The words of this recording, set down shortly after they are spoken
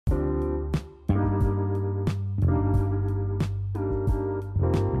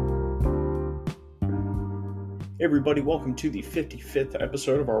Hey everybody, welcome to the 55th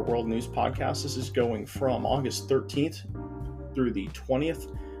episode of our World News Podcast. This is going from August 13th through the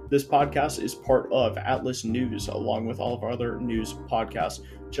 20th. This podcast is part of Atlas News, along with all of our other news podcasts.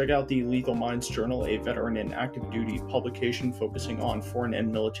 Check out the Lethal Minds Journal, a veteran and active duty publication focusing on foreign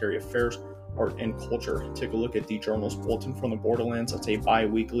and military affairs, art, and culture. Take a look at the journal's Bulletin from the Borderlands. That's a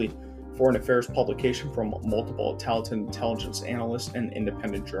bi-weekly foreign affairs publication from multiple talented intelligence analysts and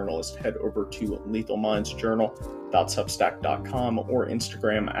independent journalists. Head over to lethalmindsjournal.substack.com or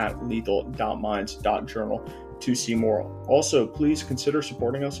Instagram at lethal.minds.journal to see more. Also, please consider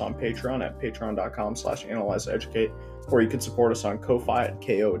supporting us on Patreon at patreon.com/analyzeeducate, or you can support us on Ko-Fi at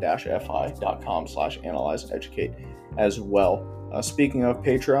ko-fi.com/analyzeeducate as well. Speaking of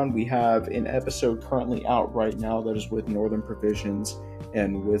Patreon, we have an episode currently out right now that is with Northern Provisions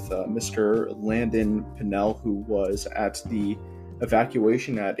and with Mr. Landon Pinnell, who was at the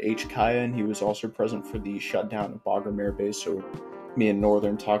evacuation at HKIA, and he was also present for the shutdown of Bagram Air Base. So me and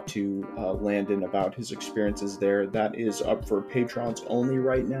Northern talked to Landon about his experiences there. That is up for Patrons only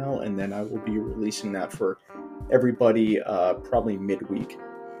right now, and then I will be releasing that for everybody probably midweek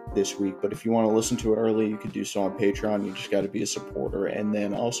this week. But if you want to listen to it early, you can do so on Patreon. You just got to be a supporter. And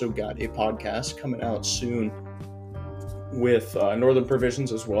then also got a podcast coming out soon with Northern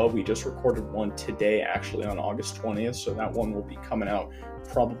Provisions as well. We just recorded one today, actually on August 20th, so that one will be coming out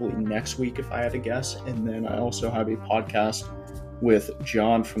probably next week if I had to guess. And then I also have a podcast with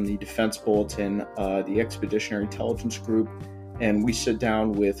John from the Defense Bulletin, the Expeditionary Intelligence Group, and we sit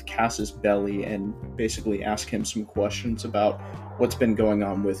down with Cassius Belli and basically ask him some questions about what's been going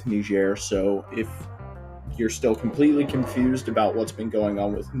on with Niger. So if you're still completely confused about what's been going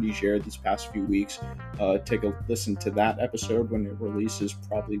on with Niger these past few weeks, take a listen to that episode when it releases,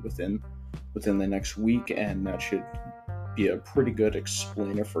 probably within the next week, and that should be a pretty good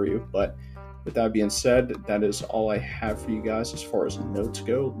explainer for you. But with that being said, that is all I have for you guys as far as notes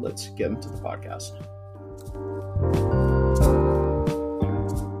go. Let's get into the podcast.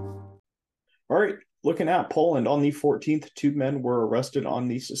 All right, looking at Poland, on the 14th, 2 men were arrested on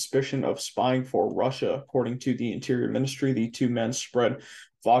the suspicion of spying for Russia. According to the Interior Ministry, the 2 men spread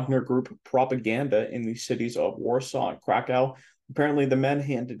Wagner Group propaganda in the cities of Warsaw and Krakow. Apparently, the men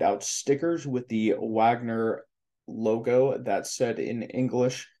handed out stickers with the Wagner logo that said in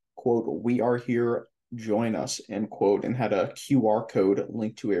English, quote, "We are here, join us," end quote, and had a QR code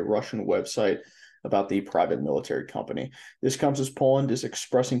linked to a Russian website about the private military company. This comes as Poland is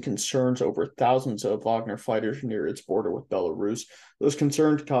expressing concerns over thousands of Wagner fighters near its border with Belarus. Those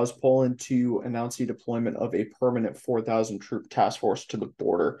concerns caused Poland to announce the deployment of a permanent 4,000 troop task force to the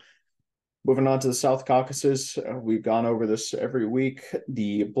border. Moving on to the South Caucasus, we've gone over this every week.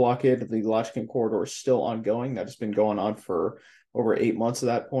 The blockade of the Lachkan corridor is still ongoing. That has been going on for over 8 months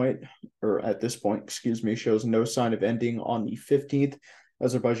at this point, shows no sign of ending. On the 15th,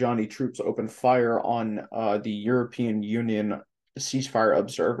 Azerbaijani troops opened fire on the European Union ceasefire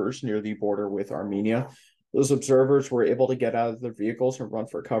observers near the border with Armenia. Those observers were able to get out of their vehicles and run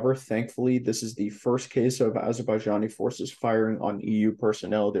for cover. Thankfully, this is the first case of Azerbaijani forces firing on EU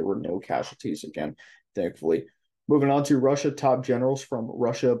personnel. There were no casualties again, thankfully. Moving on to Russia, top generals from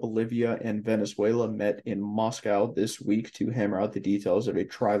Russia, Bolivia, and Venezuela met in Moscow this week to hammer out the details of a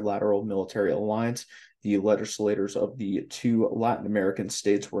trilateral military alliance. The legislators of the 2 Latin American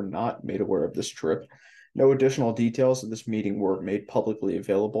states were not made aware of this trip. No additional details of this meeting were made publicly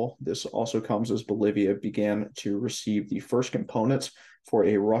available. This also comes as Bolivia began to receive the first components for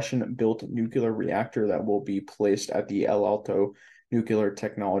a Russian-built nuclear reactor that will be placed at the El Alto Nuclear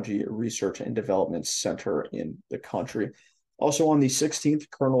Technology Research and Development Center in the country. Also on the 16th,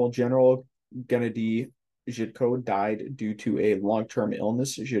 Colonel General Gennady Zhidko died due to a long-term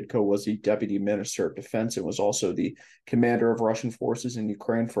illness. Zhidko was the Deputy Minister of Defense and was also the commander of Russian forces in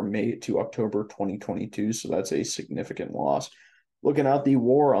Ukraine from May to October 2022, so that's a significant loss. Looking at the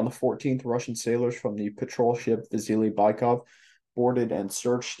war, on the 14th, Russian sailors from the patrol ship Vasily Baikov boarded and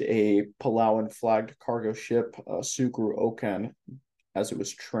searched a Palawan-flagged cargo ship, Sugru Okan, as it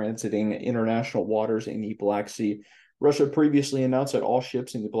was transiting international waters in the Black Sea. Russia previously announced that all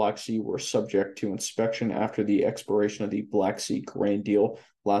ships in the Black Sea were subject to inspection after the expiration of the Black Sea grain deal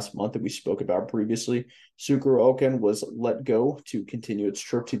last month that we spoke about previously. Sugru Okan was let go to continue its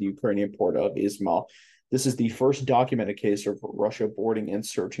trip to the Ukrainian port of Izmail. This is the first documented case of Russia boarding and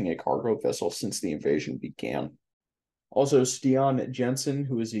searching a cargo vessel since the invasion began. Also, Stian Jensen,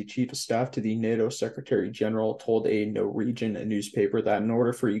 who is the chief of staff to the NATO Secretary General, told a Norwegian newspaper that in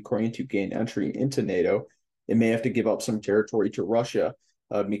order for Ukraine to gain entry into NATO, it may have to give up some territory to Russia.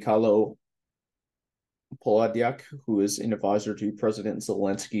 Mikhailo Poladiak, who is an advisor to President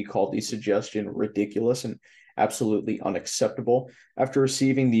Zelensky, called the suggestion ridiculous and absolutely unacceptable. After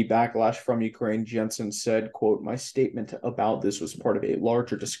receiving the backlash from Ukraine, Jensen said, quote, "My statement about this was part of a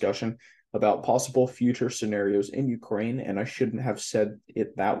larger discussion about possible future scenarios in Ukraine, and I shouldn't have said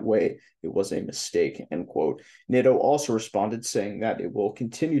it that way. It was a mistake," end quote. NATO also responded, saying that it will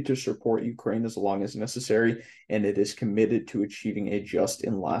continue to support Ukraine as long as necessary, and it is committed to achieving a just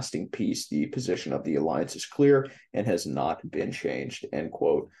and lasting peace. The position of the alliance is clear and has not been changed, end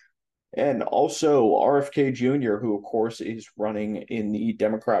quote. And also RFK Jr., who, of course, is running in the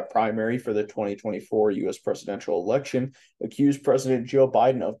Democrat primary for the 2024 U.S. presidential election, accused President Joe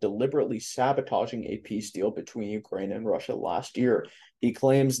Biden of deliberately sabotaging a peace deal between Ukraine and Russia last year. He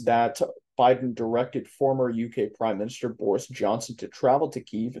claims that Biden directed former UK Prime Minister Boris Johnson to travel to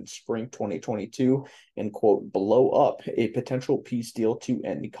Kyiv in spring 2022 and, quote, blow up a potential peace deal to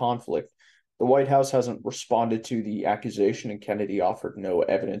end the conflict. The White House hasn't responded to the accusation, and Kennedy offered no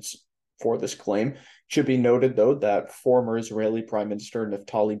evidence for this claim. It should be noted, though, that former Israeli Prime Minister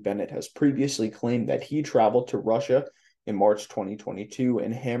Naftali Bennett has previously claimed that he traveled to Russia in March 2022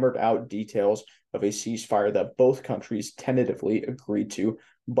 and hammered out details of a ceasefire that both countries tentatively agreed to,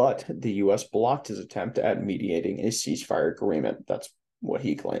 but the U.S. blocked his attempt at mediating a ceasefire agreement. That's what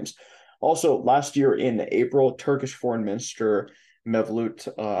he claims. Also, last year in April, Turkish Foreign Minister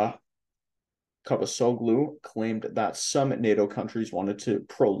Mevlut Cavusoglu claimed that some NATO countries wanted to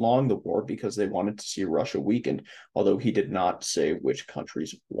prolong the war because they wanted to see Russia weakened, although he did not say which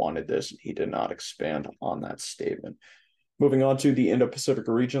countries wanted this. He did not expand on that statement. Moving on to the Indo-Pacific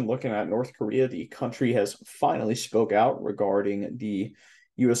region, looking at North Korea, the country has finally spoke out regarding the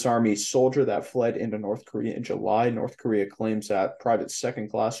U.S. Army soldier that fled into North Korea in July. North Korea claims that Private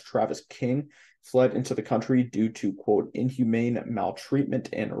Second Class Travis King fled into the country due to, quote, inhumane maltreatment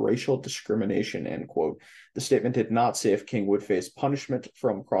and racial discrimination, end quote. The statement did not say if King would face punishment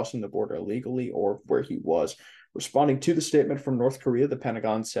from crossing the border illegally or where he was. Responding to the statement from North Korea, the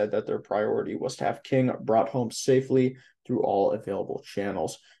Pentagon said that their priority was to have King brought home safely through all available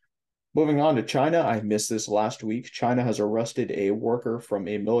channels. Moving on to China, I missed this last week. China has arrested a worker from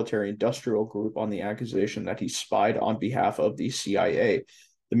a military-industrial group on the accusation that he spied on behalf of the CIA.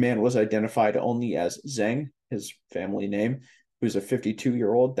 The man was identified only as Zheng, his family name, who's a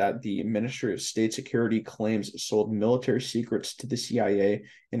 52-year-old that the Ministry of State Security claims sold military secrets to the CIA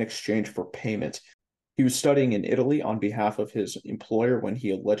in exchange for payment. He was studying in Italy on behalf of his employer when he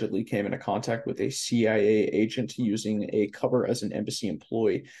allegedly came into contact with a CIA agent using a cover as an embassy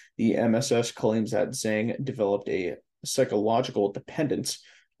employee. The MSS claims that Zhang developed a psychological dependence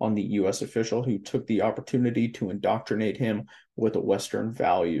on the U.S. official who took the opportunity to indoctrinate him with Western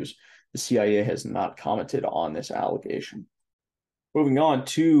values. The CIA has not commented on this allegation. Moving on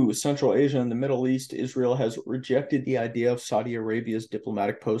to Central Asia and the Middle East, Israel has rejected the idea of Saudi Arabia's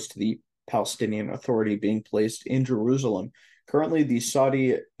diplomatic post to the Palestinian Authority being placed in Jerusalem. Currently, the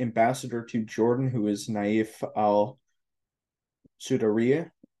Saudi ambassador to Jordan, who is Naif al-Sudariya,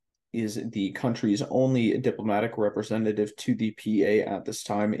 is the country's only diplomatic representative to the PA at this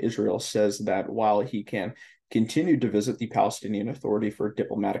time. Israel says that while he can continue to visit the Palestinian Authority for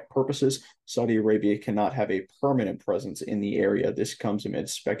diplomatic purposes, Saudi Arabia cannot have a permanent presence in the area. This comes amid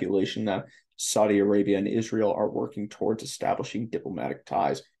speculation that Saudi Arabia and Israel are working towards establishing diplomatic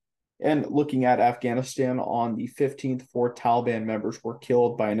ties. And looking at Afghanistan, on the 15th, 4 Taliban members were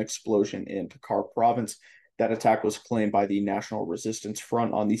killed by an explosion in Takhar province. That attack was claimed by the National Resistance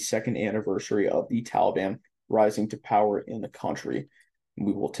Front on the second anniversary of the Taliban rising to power in the country.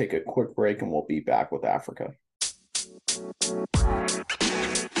 We will take a quick break and we'll be back with Africa.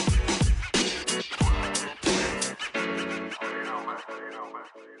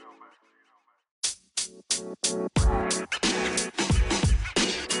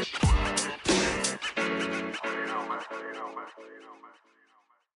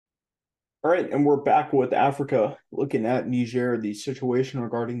 All right, and we're back with Africa. Looking at Niger, the situation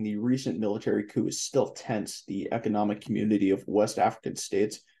regarding the recent military coup is still tense. The Economic Community of West African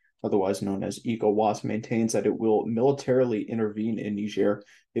States, otherwise known as ECOWAS, maintains that it will militarily intervene in Niger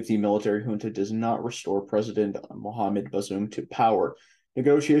if the military junta does not restore President Mohamed Bazoum to power.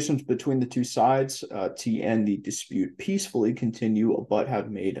 Negotiations between the two sides to end the dispute peacefully continue, but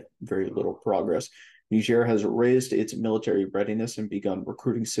have made very little progress. Niger has raised its military readiness and begun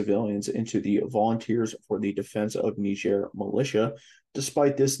recruiting civilians into the Volunteers for the Defense of Niger militia.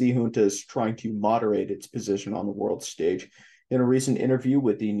 Despite this, the junta is trying to moderate its position on the world stage. In a recent interview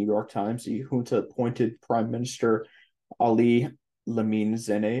with the New York Times, the junta appointed Prime Minister Ali Lamine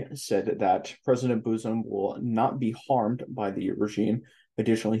Zene said that President Bazoum will not be harmed by the regime.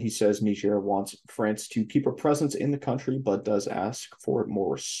 Additionally, he says Niger wants France to keep a presence in the country, but does ask for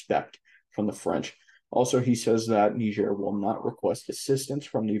more respect from the French. Also, he says that Niger will not request assistance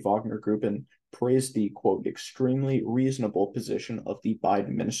from the Wagner Group and praised the, quote, extremely reasonable position of the Biden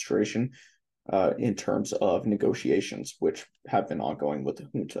administration in terms of negotiations, which have been ongoing with the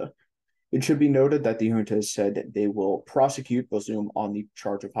junta. It should be noted that the junta has said they will prosecute Bazoum on the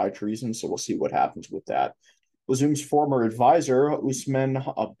charge of high treason, so we'll see what happens with that. Bazoum's former advisor, Ousmane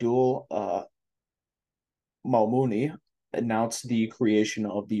Abdul Malmouni, announced the creation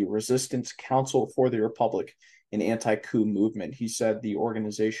of the Resistance Council for the Republic, an anti-coup movement. He said the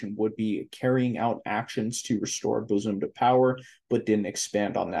organization would be carrying out actions to restore Bazoum to power, but didn't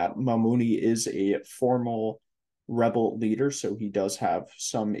expand on that. Malmouni is a formal rebel leader, so he does have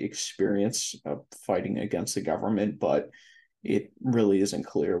some experience of fighting against the government, but it really isn't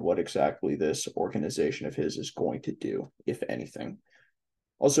clear what exactly this organization of his is going to do, if anything.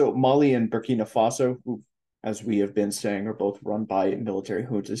 Also, Mali and Burkina Faso, who, as we have been saying, are both run by military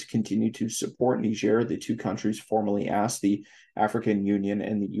juntas, continue to support Niger. The two countries formally asked the African Union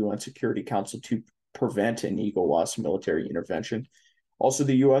and the UN Security Council to prevent an ECOWAS military intervention. Also,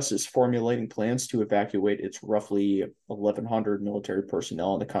 the U.S. is formulating plans to evacuate its roughly 1,100 military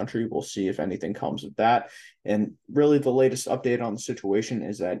personnel in the country. We'll see if anything comes of that. And really, the latest update on the situation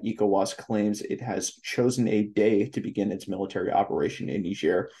is that ECOWAS claims it has chosen a day to begin its military operation in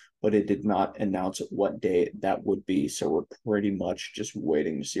Niger, but it did not announce what day that would be. So we're pretty much just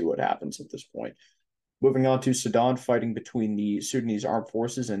waiting to see what happens at this point. Moving on to Sudan, fighting between the Sudanese Armed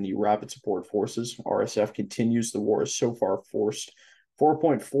Forces and the Rapid Support Forces. RSF continues. The war has so far forced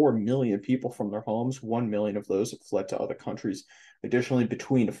 4.4 million people from their homes. 1 million of those have fled to other countries. Additionally,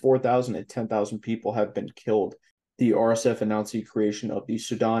 between 4,000 and 10,000 people have been killed. The RSF announced the creation of the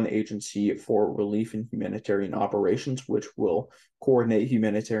Sudan Agency for Relief and Humanitarian Operations, which will coordinate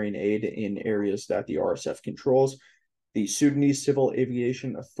humanitarian aid in areas that the RSF controls. The Sudanese Civil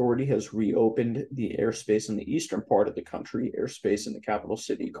Aviation Authority has reopened the airspace in the eastern part of the country. Airspace in the capital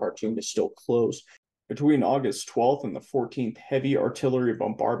city, Khartoum, is still closed. Between August 12th and the 14th, heavy artillery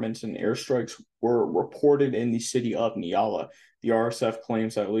bombardments and airstrikes were reported in the city of Nyala. The RSF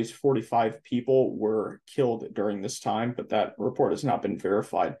claims that at least 45 people were killed during this time, but that report has not been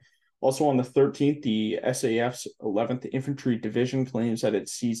verified. Also on the 13th, the SAF's 11th Infantry Division claims that it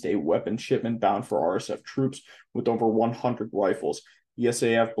seized a weapon shipment bound for RSF troops with over 100 rifles. The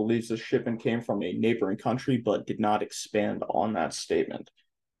SAF believes the shipment came from a neighboring country, but did not expand on that statement.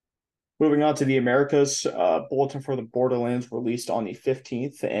 Moving on to the Americas, Bulletin for the Borderlands released on the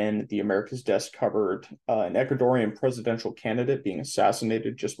 15th, and the Americas desk covered an Ecuadorian presidential candidate being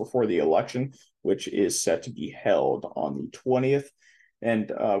assassinated just before the election, which is set to be held on the 20th.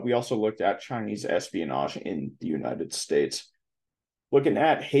 And we also looked at Chinese espionage in the United States. Looking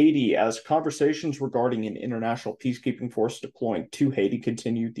at Haiti, as conversations regarding an international peacekeeping force deploying to Haiti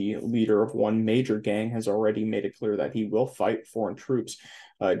continue, the leader of one major gang has already made it clear that he will fight foreign troops.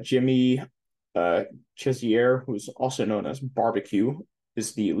 Jimmy Chezier, who's also known as Barbecue,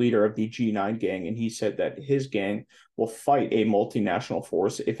 is the leader of the G9 gang, and he said that his gang will fight a multinational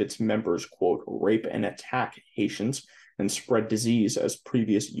force if its members, quote, rape and attack Haitians and spread disease as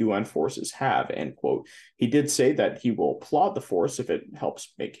previous UN forces have, end quote. He did say that he will applaud the force if it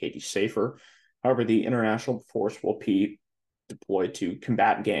helps make Haiti safer. However, the international force will be deployed to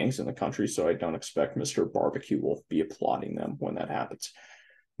combat gangs in the country, so I don't expect Mr. Barbecue will be applauding them when that happens.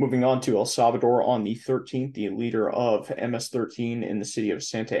 Moving on to El Salvador, on the 13th, the leader of MS-13 in the city of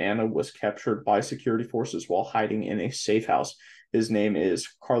Santa Ana was captured by security forces while hiding in a safe house. His name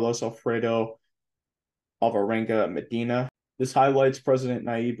is Carlos Alfredo Alvarenga Medina. This highlights President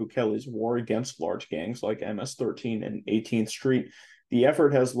Nayib Bukele's war against large gangs like MS-13 and 18th Street. The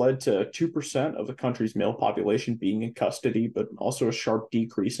effort has led to 2% of the country's male population being in custody, but also a sharp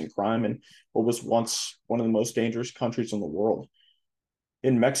decrease in crime in what was once one of the most dangerous countries in the world.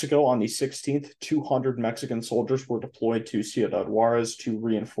 In Mexico, on the 16th, 200 Mexican soldiers were deployed to Ciudad Juarez to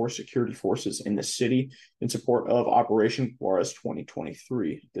reinforce security forces in the city in support of Operation Juarez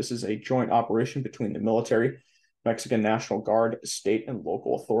 2023. This is a joint operation between the military, Mexican National Guard, state and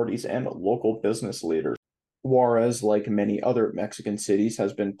local authorities, and local business leaders. Juarez, like many other Mexican cities,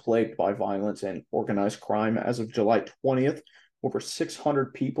 has been plagued by violence and organized crime. As of July 20th, over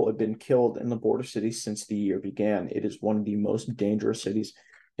 600 people have been killed in the border city since the year began. It is one of the most dangerous cities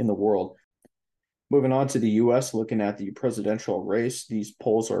in the world. Moving on to the U.S., looking at the presidential race, these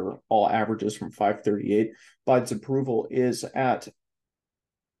polls are all averages from 538. Biden's approval is at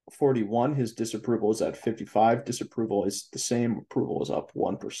 41. His disapproval is at 55. Disapproval is the same. Approval is up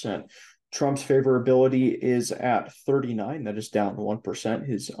 1%. Trump's favorability is at 39. That is down 1%.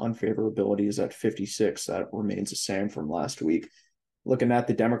 His unfavorability is at 56. That remains the same from last week. Looking at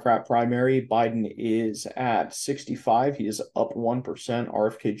the Democrat primary, Biden is at 65. He is up 1%.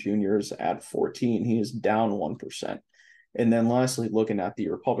 RFK Jr. is at 14. He is down 1%. And then lastly, looking at the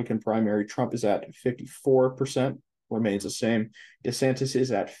Republican primary, Trump is at 54%, remains the same. DeSantis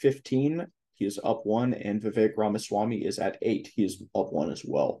is at 15. He is up 1. And Vivek Ramaswamy is at 8. He is up 1 as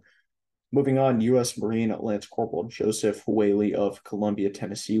well. Moving on, U.S. Marine Lance Corporal Joseph Whaley of Columbia,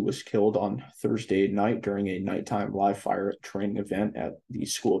 Tennessee, was killed on Thursday night during a nighttime live fire training event at the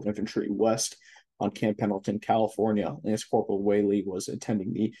School of Infantry West on Camp Pendleton, California. Lance Corporal Whaley was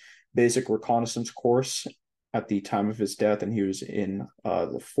attending the basic reconnaissance course at the time of his death, and he was in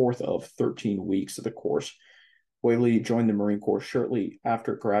the fourth of 13 weeks of the course. Whaley joined the Marine Corps shortly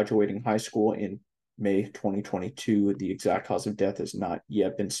after graduating high school in May 2022. The exact cause of death has not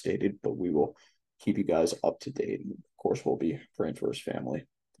yet been stated, but we will keep you guys up to date. And of course, we'll be praying for his family.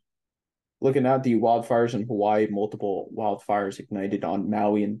 Looking at the wildfires in Hawaii, multiple wildfires ignited on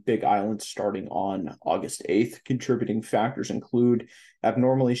Maui and Big Island starting on August 8th. Contributing factors include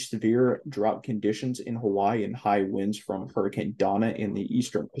abnormally severe drought conditions in Hawaii and high winds from Hurricane Donna in the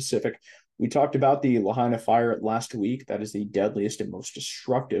eastern Pacific. We talked about the Lahaina fire last week. That is the deadliest and most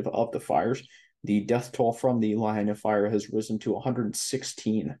destructive of the fires. The death toll from the Lahaina fire has risen to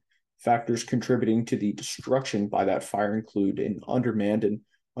 116. Factors contributing to the destruction by that fire include an undermanned and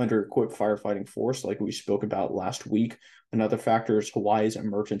under-equipped firefighting force, like we spoke about last week. Another factor is Hawaii's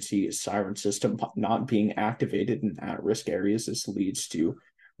emergency siren system not being activated in at-risk areas. This leads to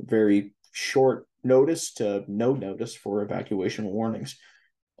very short notice to no notice for evacuation warnings.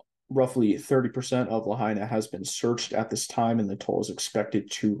 Roughly 30% of Lahaina has been searched at this time, and the toll is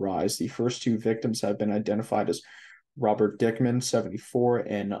expected to rise. The first two victims have been identified as Robert Dickman, 74,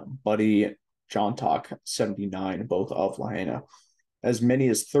 and Buddy Jontok, 79, both of Lahaina. As many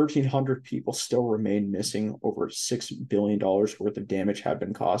as 1,300 people still remain missing. Over $6 billion worth of damage have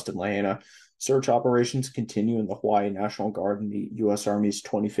been caused in Lahaina. Search operations continue, and the Hawaii National Guard and the U.S. Army's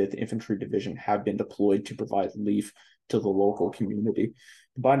 25th Infantry Division have been deployed to provide relief to the local community.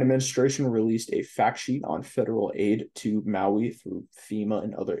 The Biden administration released a fact sheet on federal aid to Maui through FEMA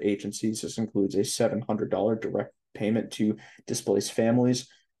and other agencies. This includes a $700 direct payment to displaced families,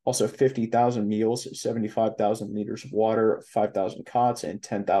 also 50,000 meals, 75,000 liters of water, 5,000 cots, and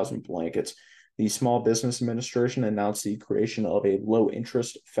 10,000 blankets. The Small Business Administration announced the creation of a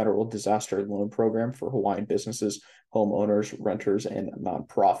low-interest federal disaster loan program for Hawaiian businesses, homeowners, renters, and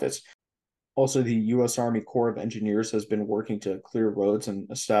nonprofits. Also, the U.S. Army Corps of Engineers has been working to clear roads and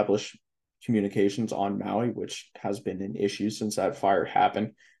establish communications on Maui, which has been an issue since that fire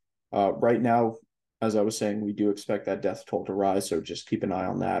happened. Right now, as I was saying, we do expect that death toll to rise, so just keep an eye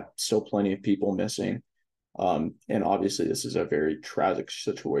on that. Still plenty of people missing. And obviously, this is a very tragic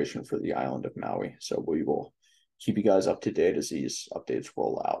situation for the island of Maui, so we will keep you guys up to date as these updates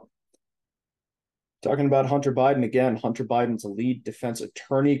roll out. Talking about Hunter Biden again, Hunter Biden's lead defense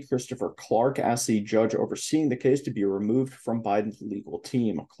attorney, Christopher Clark, asked the judge overseeing the case to be removed from Biden's legal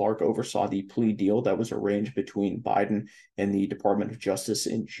team. Clark oversaw the plea deal that was arranged between Biden and the Department of Justice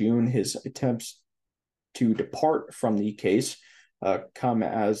in June. His attempts to depart from the case come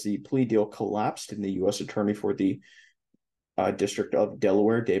as the plea deal collapsed, and the U.S. Attorney for the District of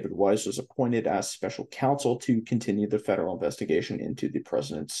Delaware, David Weiss, was appointed as special counsel to continue the federal investigation into the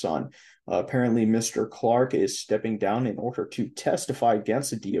president's son. Apparently, Mr. Clark is stepping down in order to testify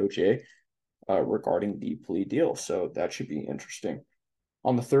against the DOJ regarding the plea deal, so that should be interesting.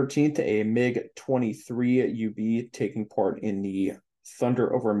 On the 13th, a MiG-23 UB taking part in the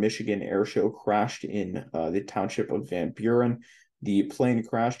Thunder over Michigan air show crashed in the township of Van Buren. The plane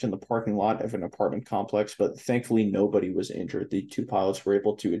crashed in the parking lot of an apartment complex, but thankfully nobody was injured. The two pilots were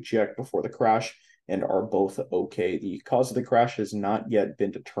able to eject before the crash and are both okay. The cause of the crash has not yet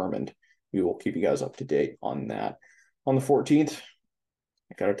been determined. We will keep you guys up to date on that. On the 14th,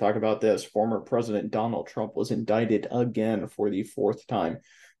 I got to talk about this. Former President Donald Trump was indicted again for the fourth time.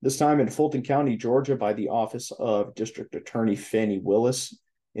 This time in Fulton County, Georgia, by the Office of District Attorney Fannie Willis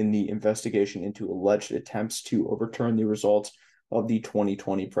in the investigation into alleged attempts to overturn the results of the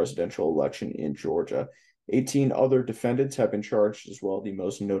 2020 presidential election in Georgia. 18 other defendants have been charged as well, the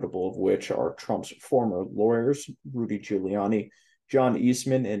most notable of which are Trump's former lawyers, Rudy Giuliani, John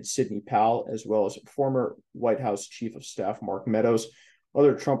Eastman, and Sidney Powell, as well as former White House Chief of Staff Mark Meadows.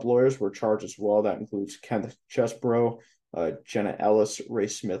 Other Trump lawyers were charged as well. That includes Kenneth Chesebro, Jenna Ellis, Ray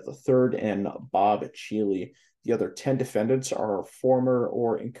Smith III, and Bob Cheeley. The other 10 defendants are former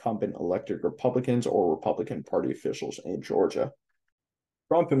or incumbent elected Republicans or Republican Party officials in Georgia.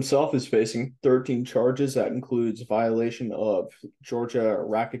 Trump himself is facing 13 charges. That includes violation of Georgia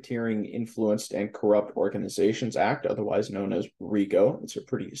Racketeering Influenced and Corrupt Organizations Act, otherwise known as RICO. It's a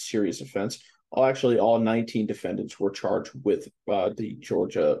pretty serious offense. All 19 defendants were charged with the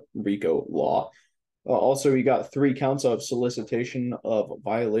Georgia RICO law. Also, you got 3 counts of solicitation of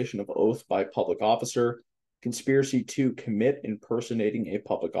violation of oath by public officer, conspiracy to commit impersonating a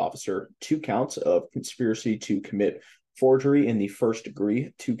public officer, 2 counts of conspiracy to commit forgery in the first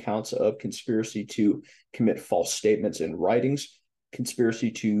degree, 2 counts of conspiracy to commit false statements in writings, conspiracy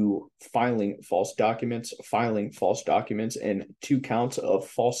to filing false documents, and 2 counts of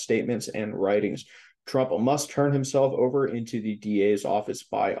false statements and writings. Trump must turn himself over into the DA's office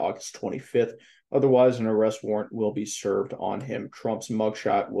by August 25th. Otherwise, an arrest warrant will be served on him. Trump's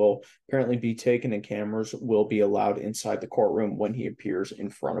mugshot will apparently be taken, and cameras will be allowed inside the courtroom when he appears in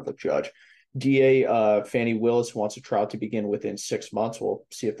front of a judge. DA Fani Willis wants a trial to begin within 6 months. We'll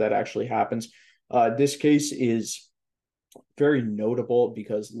see if that actually happens. This case is very notable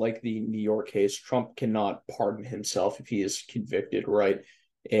because, like the New York case, Trump cannot pardon himself if he is convicted, right?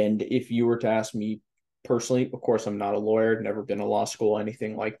 And if you were to ask me personally, of course, I'm not a lawyer, never been to law school,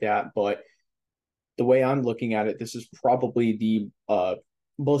 anything like that, but the way I'm looking at it, this is probably the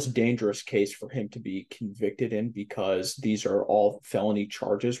most dangerous case for him to be convicted in because these are all felony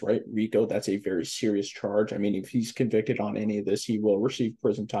charges, right? RICO, that's a very serious charge. I mean, if he's convicted on any of this, he will receive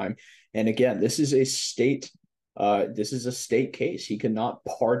prison time. And again, this is a state case. He cannot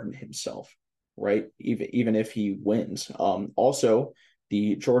pardon himself, right? Even if he wins. Also,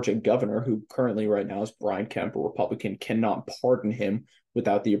 the Georgia governor, who currently right now is Brian Kemp, a Republican, cannot pardon him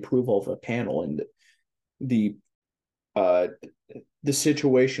without the approval of a panel. And the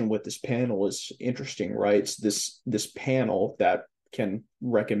situation with this panel is interesting, right? It's this panel that can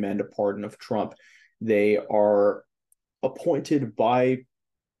recommend a pardon of Trump. They are appointed by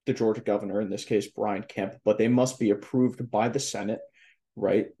the Georgia governor, in this case Brian Kemp, but they must be approved by the Senate,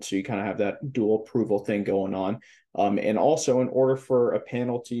 right? So you kind of have that dual approval thing going on. And also, in order for a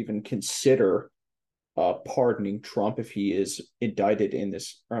panel to even consider pardoning Trump if he is convicted in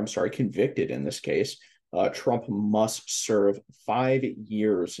this case, Trump must serve 5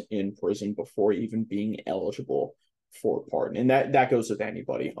 years in prison before even being eligible for pardon. And that goes with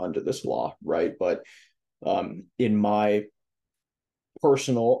anybody under this law, right? But in my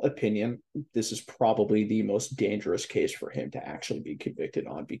personal opinion, this is probably the most dangerous case for him to actually be convicted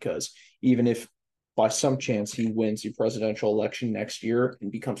on, because even if by some chance he wins the presidential election next year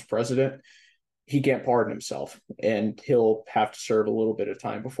and becomes president, he can't pardon himself, and he'll have to serve a little bit of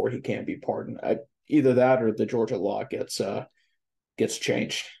time before he can be pardoned. Either that or the Georgia law gets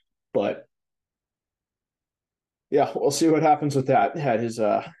changed. But yeah, we'll see what happens with that.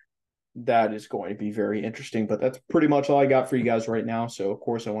 That is going to be very interesting. But that's pretty much all I got for you guys right now. So, of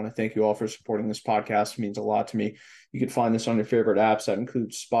course, I want to thank you all for supporting this podcast. It means a lot to me. You can find this on your favorite apps. That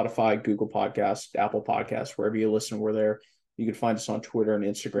includes Spotify, Google Podcasts, Apple Podcasts, wherever you listen, we're there. You can find us on Twitter and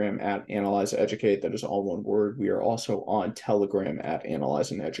Instagram at Analyze Educate. That is all one word. We are also on Telegram at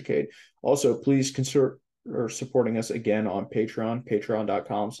Analyze and Educate. Also, please consider supporting us again on Patreon,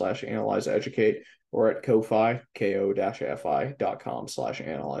 patreon.com/Analyze Educate, or at Ko-Fi,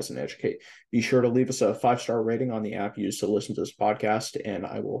 ko-fi.com/Analyze and Educate. Be sure to leave us a 5-star rating on the app used to listen to this podcast, and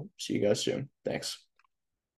I will see you guys soon. Thanks.